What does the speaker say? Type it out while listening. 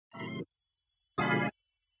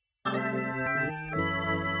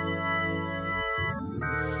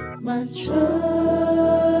my church,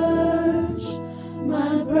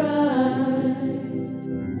 my bride,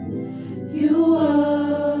 you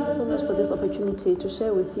are. So much for this opportunity to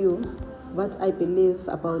share with you what I believe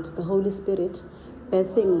about the Holy Spirit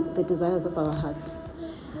birthing the desires of our hearts.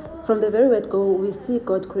 From the very word go, we see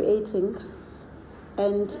God creating,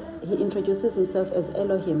 and he introduces himself as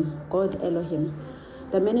Elohim, God Elohim.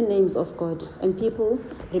 There are many names of God, and people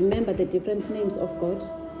remember the different names of God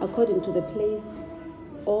according to the place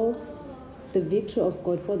or the victory of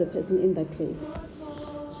God for the person in that place.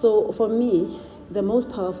 So for me, the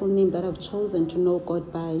most powerful name that I've chosen to know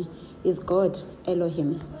God by is God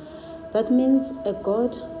Elohim. That means a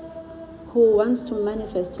God who wants to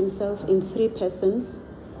manifest himself in three persons,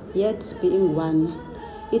 yet being one.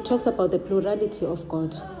 It talks about the plurality of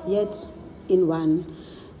God, yet in one.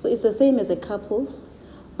 So it's the same as a couple.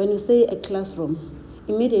 When you say a classroom,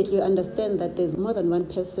 immediately you understand that there's more than one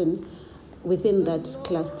person within that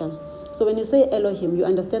cluster. So when you say Elohim, you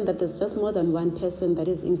understand that there's just more than one person that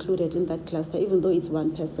is included in that cluster, even though it's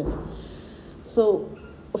one person. So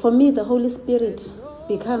for me, the Holy Spirit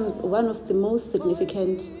becomes one of the most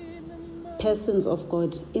significant persons of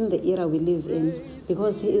God in the era we live in,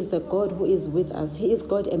 because he is the God who is with us. He is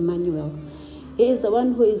God Emmanuel. He is the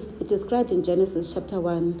one who is described in Genesis chapter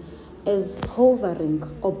 1 as hovering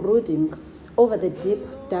or brooding over the deep,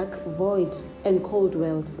 dark, void, and cold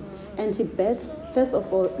world. And he births, first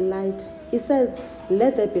of all, light. He says,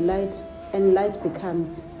 let there be light, and light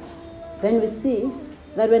becomes. Then we see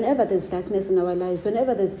that whenever there's darkness in our lives,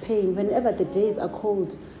 whenever there's pain, whenever the days are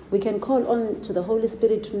cold, we can call on to the Holy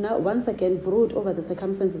Spirit to now once again brood over the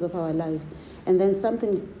circumstances of our lives. And then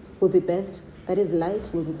something will be birthed, that is light,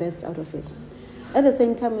 will be birthed out of it. At the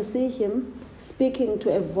same time, we see him speaking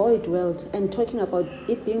to a void world and talking about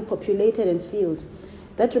it being populated and filled.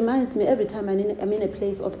 That reminds me every time I'm in a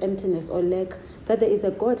place of emptiness or lack, that there is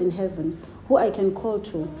a God in heaven who I can call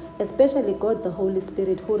to, especially God the Holy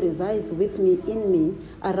Spirit who resides with me, in me,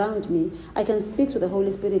 around me. I can speak to the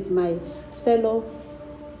Holy Spirit, my fellow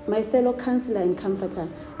counselor and comforter,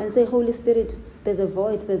 and say, Holy Spirit, there's a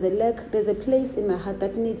void, there's a lack, there's a place in my heart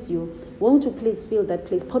that needs you. Won't you please fill that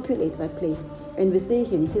place, populate that place? And we see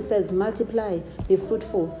him, he says, multiply, be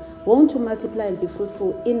fruitful. Won't you multiply and be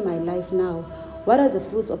fruitful in my life now? What are the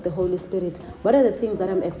fruits of the Holy Spirit? What are the things that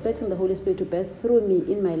I'm expecting the Holy Spirit to birth through me,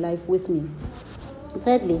 in my life, with me?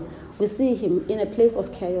 Thirdly, we see him in a place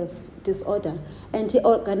of chaos, disorder, and he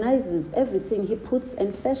organizes everything. He puts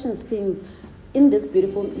and fashions things in this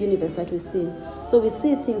beautiful universe that we see. So we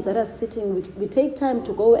see things that are sitting, we take time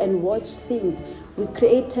to go and watch things. We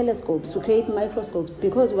create telescopes, we create microscopes,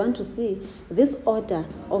 because we want to see this order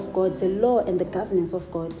of God, the law and the governance of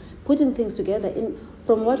God, putting things together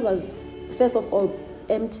from what was first of all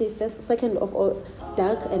empty, second of all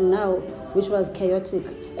dark, and now which was chaotic.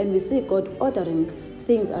 And we see God ordering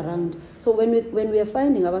things around. So when we are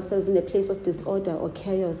finding ourselves in a place of disorder or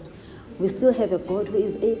chaos, we still have a God who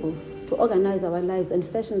is able to organize our lives and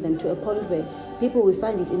fashion them to a point where people will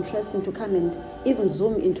find it interesting to come and even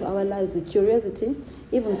zoom into our lives with curiosity,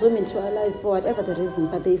 even zoom into our lives for whatever the reason,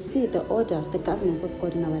 but they see the order, the governance of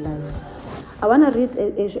God in our lives. I want to read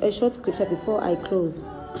a short scripture before I close.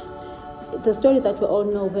 The story that we all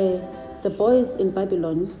know, where the boys in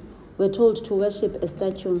Babylon were told to worship a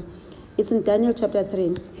statue. It's in Daniel chapter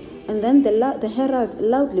 3. And then the herald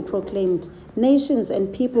loudly proclaimed, nations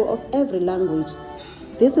and people of every language,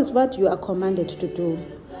 this is what you are commanded to do.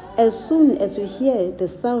 As soon as you hear the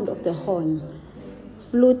sound of the horn,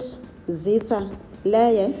 flute, zither,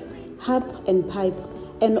 lyre, harp and pipe,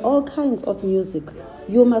 and all kinds of music,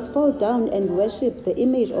 you must fall down and worship the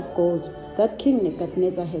image of gold that King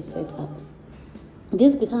Nebuchadnezzar has set up.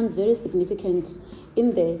 This becomes very significant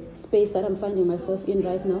in the space that I'm finding myself in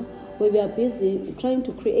right now, where we are busy trying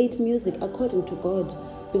to create music according to God,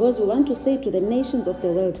 because we want to say to the nations of the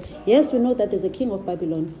world, yes, we know that there's a king of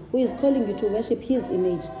Babylon who is calling you to worship his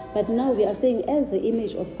image, but now we are saying as the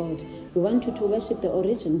image of God, we want you to worship the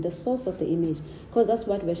origin, the source of the image, because that's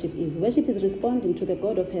what worship is. Worship is responding to the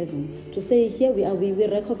God of heaven, to say, here we are, we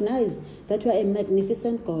recognize that you are a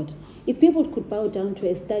magnificent God. If people could bow down to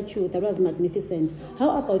a statue that was magnificent,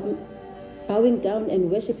 how about bowing down and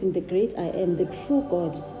worshiping the great I am, the true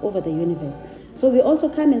God over the universe? So we also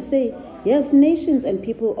come and say, yes, nations and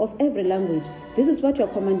people of every language, this is what you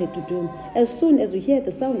are commanded to do. As soon as we hear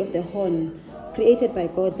the sound of the horn created by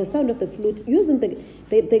God, the sound of the flute, using the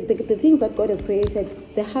things that God has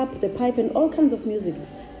created, the harp, the pipe, and all kinds of music,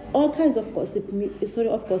 all kinds of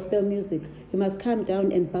gospel music, you must come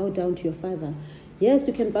down and bow down to your Father. Yes,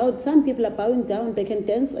 you can bow. Some people are bowing down. They can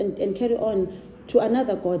dance and carry on to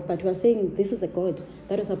another God, but we are saying this is a God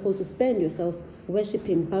that you're supposed to spend yourself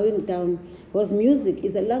worshipping, bowing down. Because music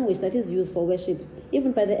is a language that is used for worship,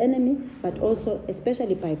 even by the enemy, but also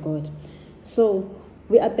especially by God. So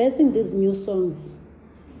we are birthing these new songs,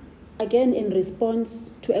 again in response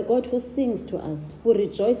to a God who sings to us, who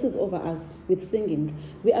rejoices over us with singing.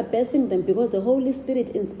 We are birthing them because the Holy Spirit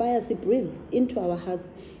inspires, He breathes into our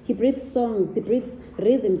hearts. He breathes songs, He breathes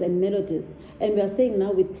rhythms and melodies. And we are saying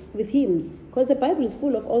now with hymns, because the Bible is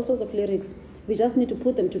full of all sorts of lyrics. We just need to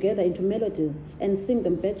put them together into melodies and sing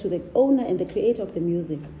them back to the owner and the creator of the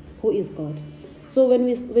music, who is God. So when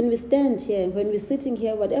we stand here, when we're sitting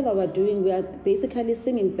here, whatever we're doing, we are basically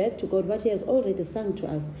singing back to God what He has already sung to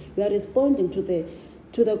us. We are responding to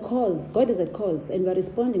the cause. God is a cause, and we are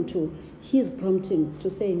responding to His promptings to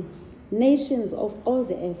saying, nations of all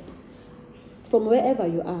the earth, from wherever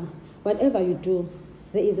you are, whatever you do,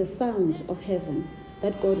 there is a sound of heaven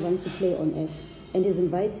that God wants to play on earth, and is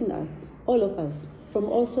inviting us, all of us, from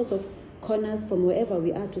all sorts of corners, from wherever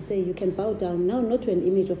we are, to say you can bow down now, not to an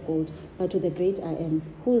image of gold, but to the great I am,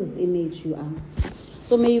 whose image you are.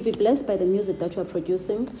 So may you be blessed by the music that you are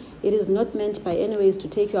producing. It is not meant by any ways to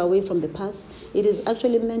take you away from the path. It is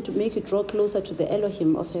actually meant to make you draw closer to the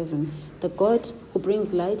Elohim of heaven, the God who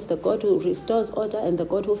brings light, the God who restores order, and the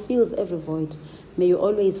God who fills every void. May you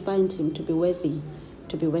always find Him to be worthy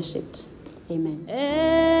to be worshipped. Amen.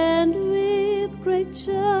 And with great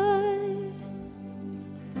joy